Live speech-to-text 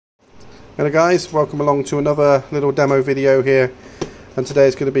Hello guys, welcome along to another little demo video here, and today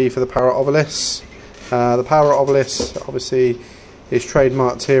is going to be for the Para-Ovilus. The Para-Ovilus obviously is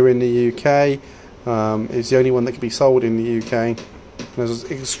trademarked here in the UK. It's the only one that can be sold in the UK, and it's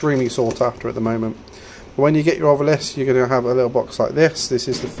extremely sought after at the moment. But when you get your Ovilus, you're going to have a little box like this. This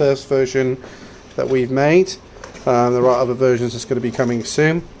is the first version that we've made. There are other versions that's going to be coming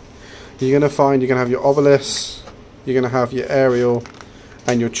soon. You're going to have your Ovilus, you're going to have your aerial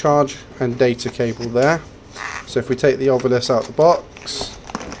and your charge and data cable there. So if we take the Ovilus out the box,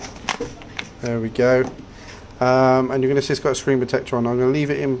 there we go, and you're going to see it's got a screen protector on. I'm going to leave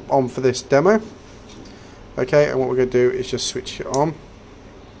it on for this demo. Okay, and what we're going to do is just switch it on.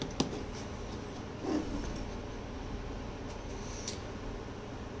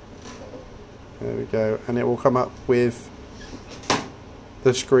 There we go, and it will come up with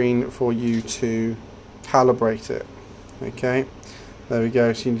the screen for you to calibrate it. Okay, there we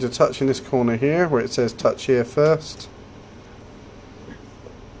go. So you need to touch in this corner here where it says touch here first.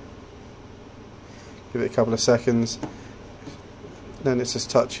 Give it a couple of seconds. Then it says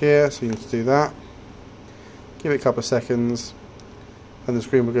touch here, so you need to do that. Give it a couple of seconds and the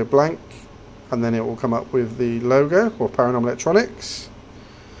screen will go blank, and then it will come up with the logo or Paranormal Electronics.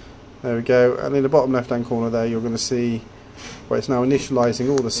 There we go, and in the bottom left hand corner there you're going to see where it's now initializing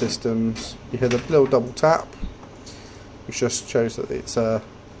all the systems. You hear the little double tap, which just shows that it's the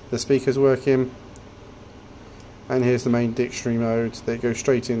speaker's working, and here's the main dictionary mode that it goes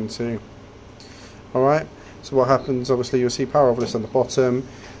straight into. Alright, so what happens, obviously you'll see Para-Ovilus on the bottom,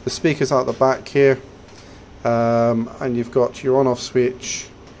 the speakers out the back here, and you've got your on off switch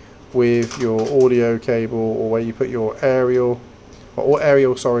with your audio cable, or where you put your aerial,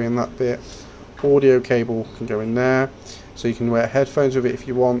 sorry, in that bit. Audio cable can go in there, so you can wear headphones with it if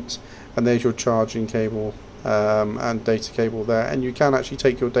you want, and there's your charging cable and data cable there, and you can actually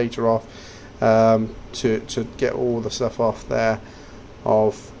take your data off to get all the stuff off there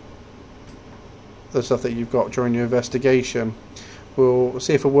of the stuff that you've got during your investigation. We'll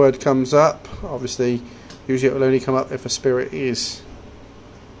see if a word comes up. Obviously usually it will only come up if a spirit is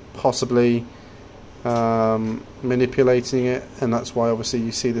possibly manipulating it, and that's why obviously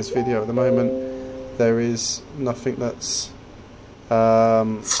you see this video at the moment. There is nothing that's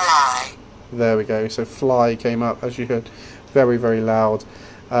fly. There we go, so fly came up, as you heard, very very loud.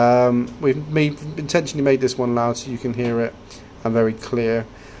 We've intentionally made this one loud so you can hear it and very clear.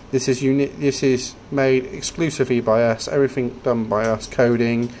 This is unique. This is made exclusively by us, everything done by us,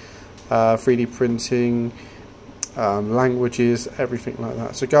 coding, 3D printing, languages, everything like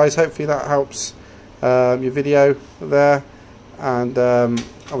that. So guys, hopefully that helps your video there, and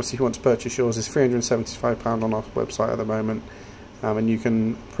obviously if you want to purchase yours, it's £375 on our website at the moment, and you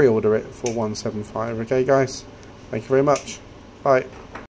can pre-order it for £175. Okay guys, thank you very much, bye.